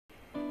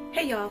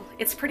Hey y'all,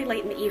 it's pretty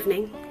late in the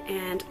evening,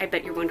 and I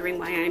bet you're wondering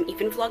why I'm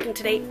even vlogging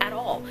today at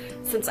all,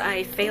 since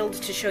I failed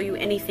to show you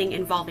anything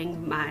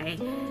involving my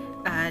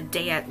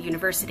day at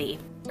university.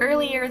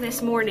 Earlier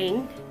this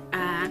morning,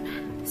 at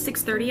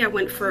 6:30, I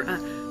went for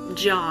a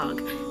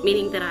jog,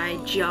 meaning that I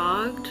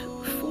jogged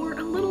for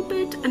a little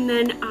bit, and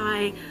then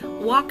I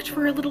walked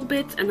for a little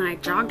bit, and I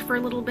jogged for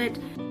a little bit.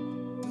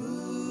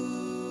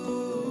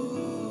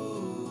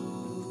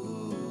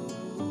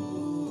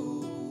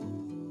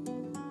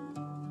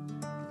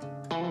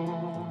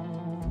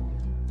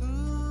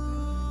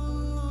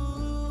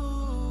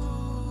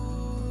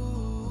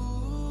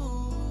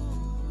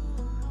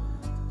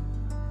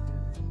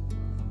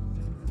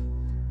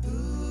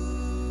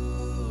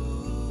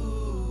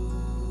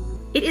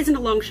 It isn't a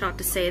long shot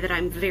to say that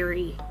I'm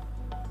very,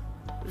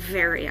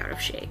 very out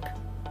of shape.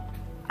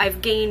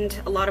 I've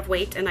gained a lot of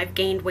weight, and I've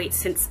gained weight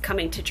since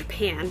coming to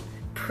Japan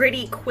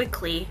pretty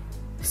quickly,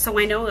 so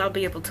I know I'll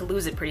be able to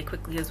lose it pretty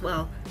quickly as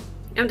well.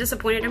 I'm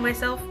disappointed in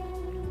myself.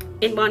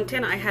 In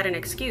Montana, I had an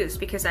excuse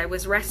because I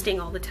was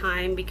resting all the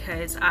time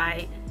because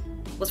I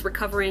was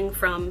recovering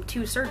from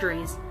 2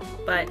 surgeries.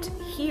 But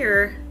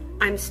here,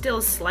 I'm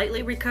still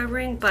slightly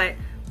recovering, but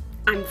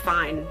I'm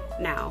fine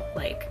now.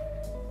 Like,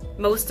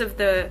 most of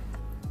the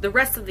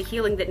rest of the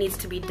healing that needs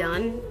to be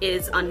done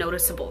is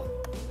unnoticeable.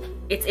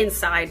 It's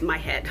inside my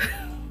head,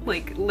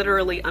 like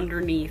literally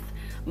underneath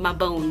my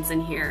bones in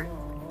here.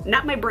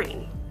 Not my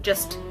brain,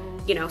 just,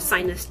 you know,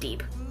 sinus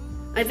deep.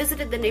 I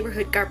visited the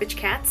neighborhood garbage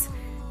cats.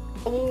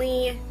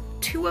 Only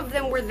 2 of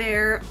them were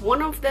there.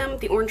 One of them,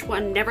 the orange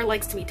one, never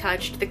likes to be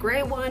touched. The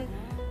gray one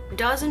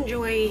does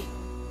enjoy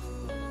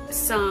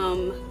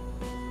some,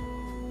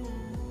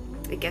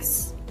 I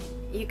guess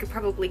you could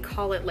probably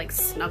call it like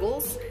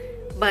snuggles.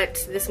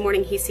 But this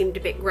morning he seemed a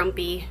bit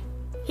grumpy.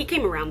 He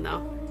came around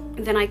though.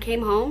 And then I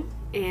came home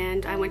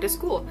and I went to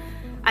school.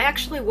 I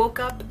actually woke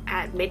up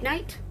at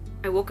midnight.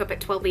 I woke up at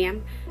 12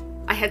 a.m.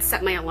 I had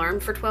set my alarm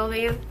for 12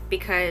 a.m.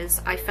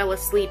 because I fell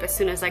asleep as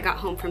soon as I got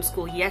home from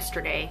school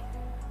yesterday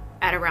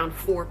at around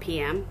 4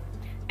 p.m.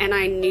 And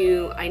I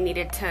knew I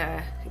needed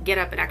to get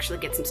up and actually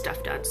get some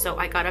stuff done. So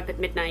I got up at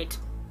midnight,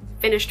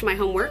 finished my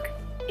homework,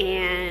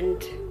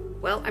 and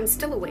well, I'm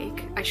still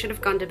awake. I should have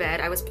gone to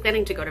bed. I was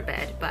planning to go to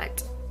bed,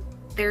 but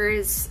there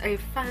is a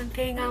fun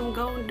thing I'm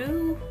gonna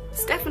do.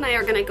 Steph and I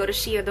are gonna go to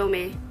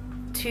Shiodome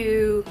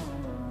to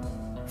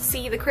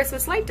see the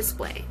Christmas light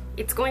display.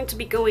 It's going to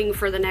be going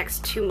for the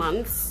next 2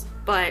 months,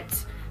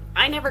 but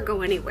I never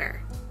go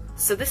anywhere.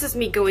 So this is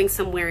me going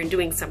somewhere and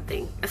doing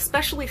something,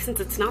 especially since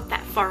it's not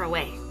that far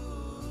away.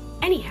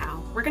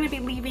 Anyhow, we're gonna be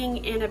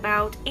leaving in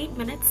about 8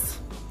 minutes,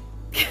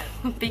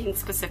 being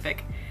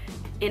specific.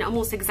 In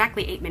almost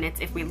exactly 8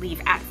 minutes if we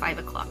leave at 5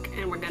 o'clock,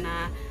 and we're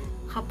gonna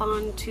hop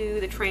on to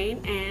the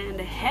train and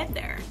head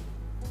there.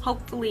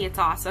 Hopefully it's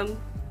awesome.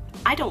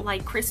 I don't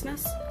like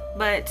Christmas,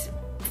 but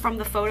from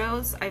the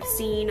photos I've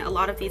seen, a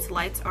lot of these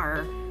lights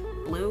are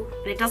blue,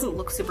 and it doesn't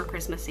look super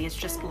Christmassy, it's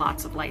just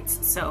lots of lights,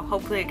 so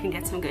hopefully I can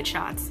get some good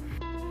shots.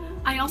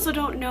 I also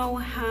don't know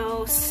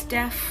how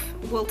Steph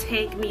will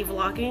take me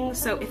vlogging,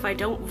 so if I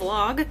don't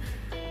vlog,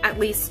 at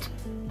least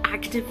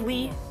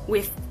actively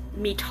with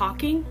me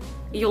talking,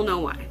 you'll know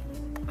why.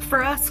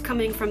 For us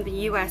coming from the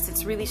US,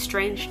 it's really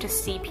strange to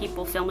see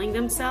people filming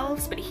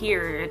themselves, but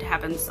here it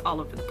happens all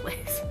over the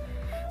place.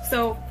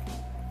 So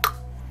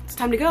it's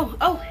time to go.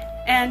 Oh,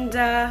 and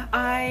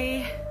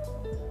I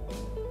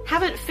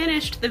haven't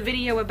finished the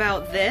video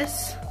about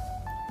this,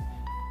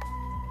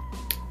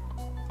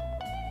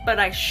 but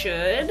I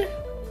should.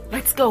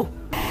 Let's go.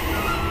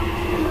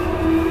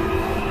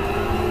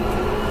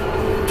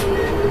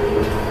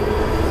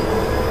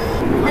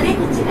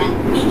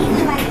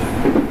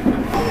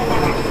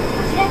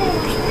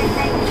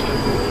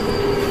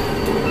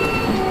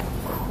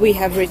 We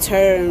have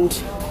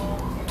returned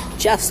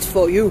just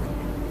for you.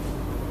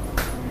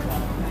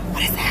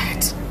 What is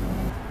that?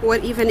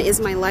 What even is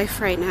my life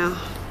right now?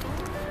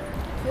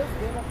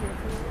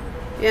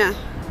 Yeah.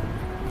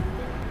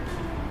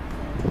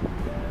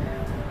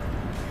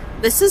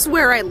 This is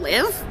where I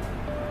live?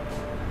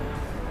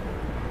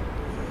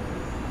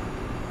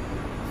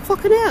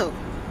 Fucking hell.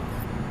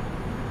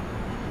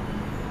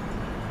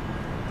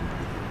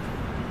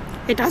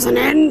 It doesn't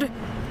end.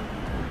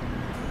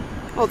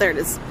 Oh, there it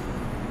is.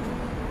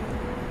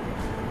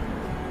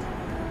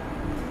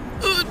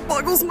 It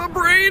boggles my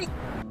brain.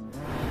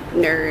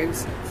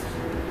 Nerds.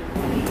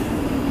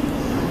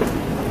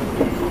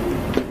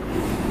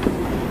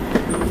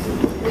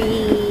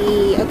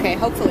 Okay,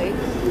 hopefully.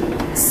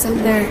 Some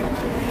there.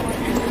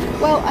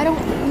 Well, I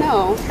don't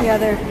know. Yeah,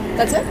 there.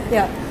 That's it?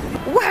 Yeah.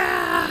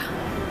 Wow!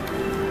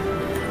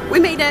 We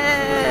made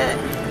it!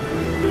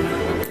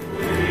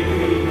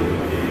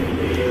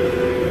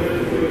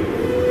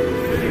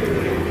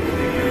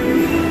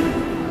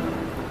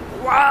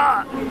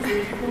 Wow!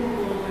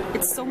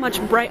 It's so much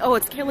bright. Oh,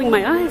 it's killing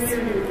my eyes.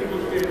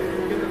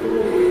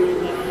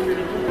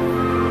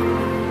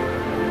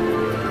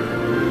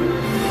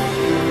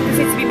 This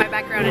needs to be my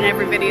background in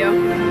every video.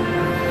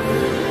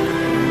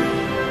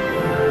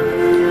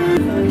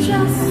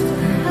 Just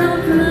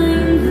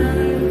outline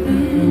the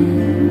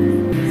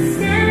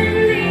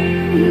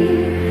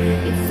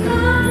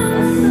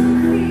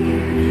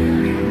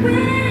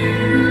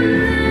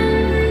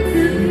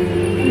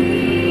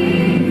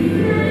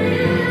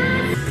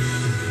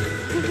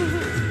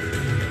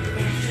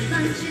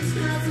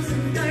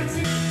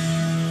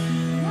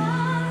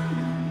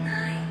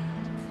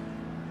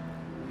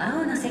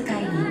の世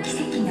界に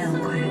奇跡が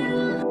起こる。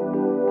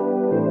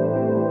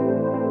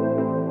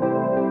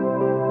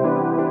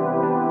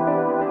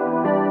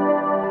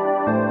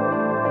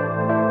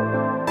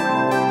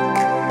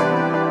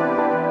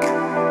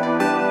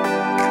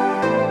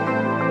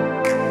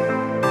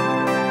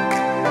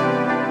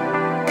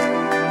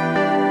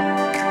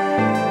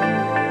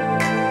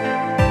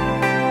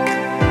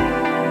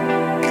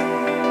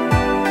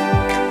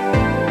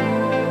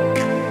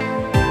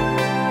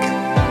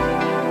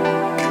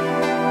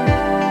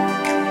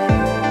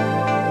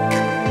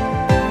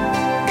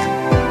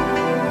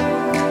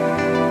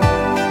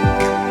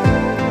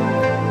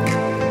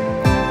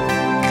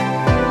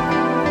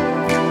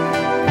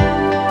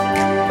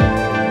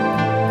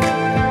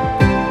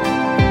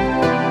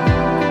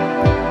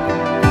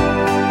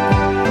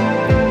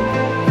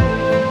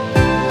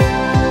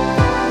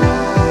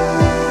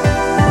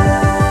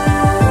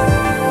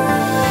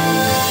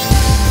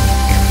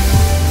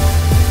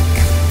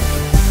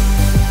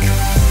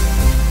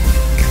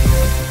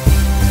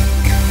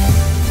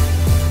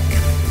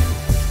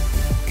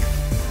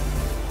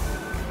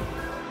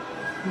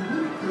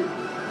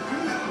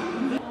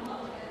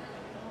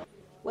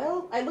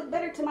Well, I look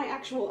better to my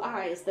actual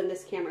eyes than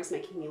this camera's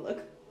making me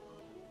look.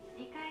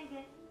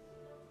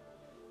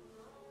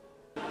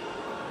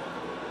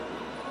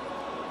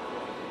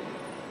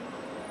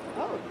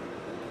 Oh.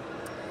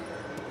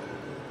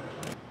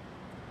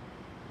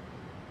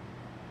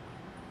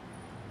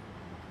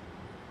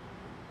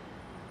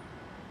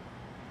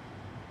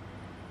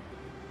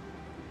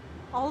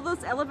 All of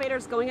those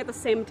elevators going at the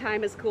same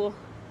time is cool.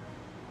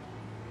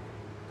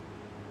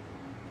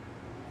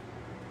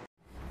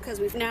 Because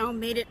we've now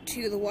made it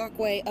to the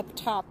walkway up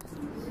top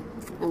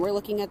and we're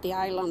looking at the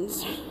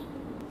islands.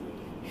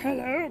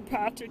 Hello,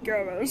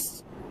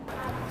 partygoers.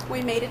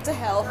 We made it to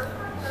hell.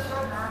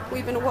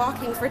 We've been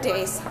walking for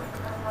days.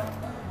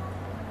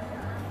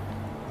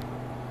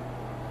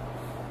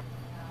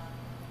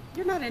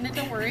 You're not in it,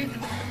 don't worry.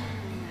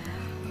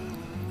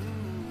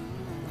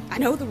 I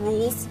know the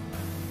rules.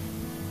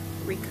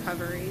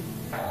 Recovery.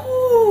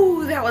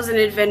 Ooh, that was an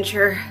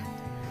adventure.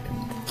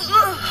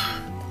 Ugh.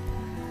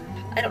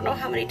 I don't know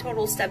how many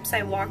total steps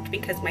I walked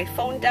because my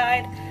phone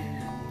died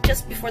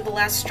just before the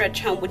last stretch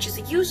home, which is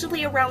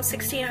usually around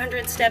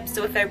 1,600 steps,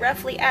 so if I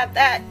roughly add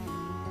that,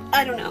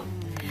 I don't know,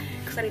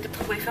 because I need to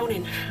plug my phone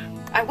in.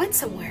 I went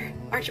somewhere.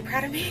 Aren't you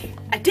proud of me?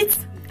 I did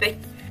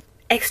something.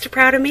 Extra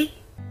proud of me?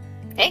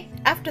 Hey,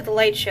 after the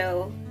light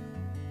show,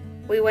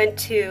 we went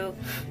to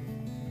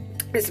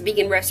this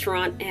vegan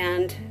restaurant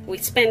and we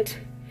spent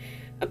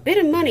a bit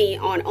of money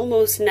on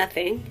almost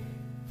nothing,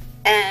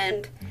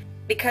 and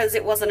because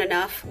it wasn't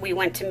enough, we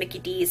went to Mickey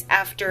D's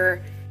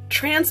after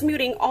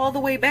transmuting all the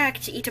way back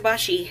to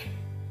Itabashi,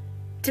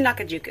 to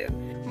Nakajuku.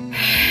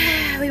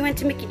 We went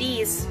to Mickey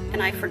D's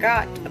and I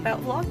forgot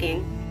about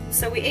vlogging.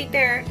 So we ate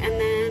there and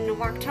then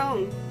walked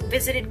home.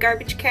 Visited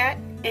Garbage Cat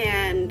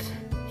and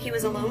he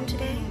was alone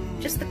today.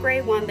 Just the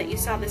gray one that you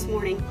saw this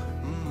morning.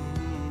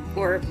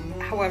 Or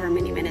however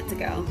many minutes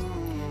ago.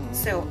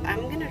 So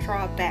I'm gonna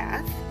draw a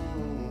bath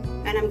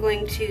and I'm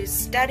going to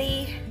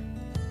study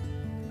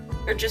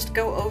or just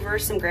go over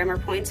some grammar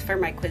points for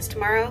my quiz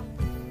tomorrow,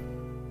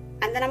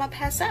 and then I'm gonna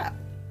pass out.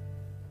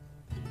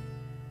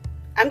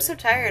 I'm so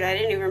tired I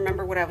didn't even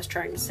remember what I was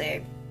trying to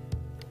say.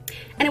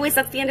 Anyways,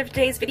 that's the end of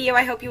today's video.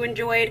 I hope you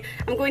enjoyed.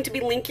 I'm going to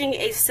be linking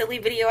a silly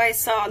video I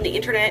saw on the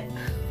internet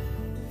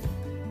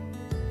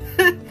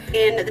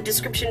in the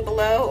description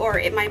below, or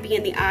it might be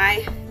in the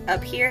eye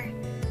up here.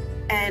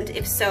 And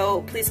if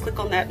so, please click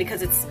on that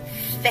because it's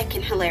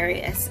feckin'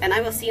 hilarious. And I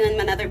will see you in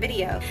another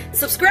video.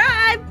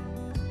 Subscribe!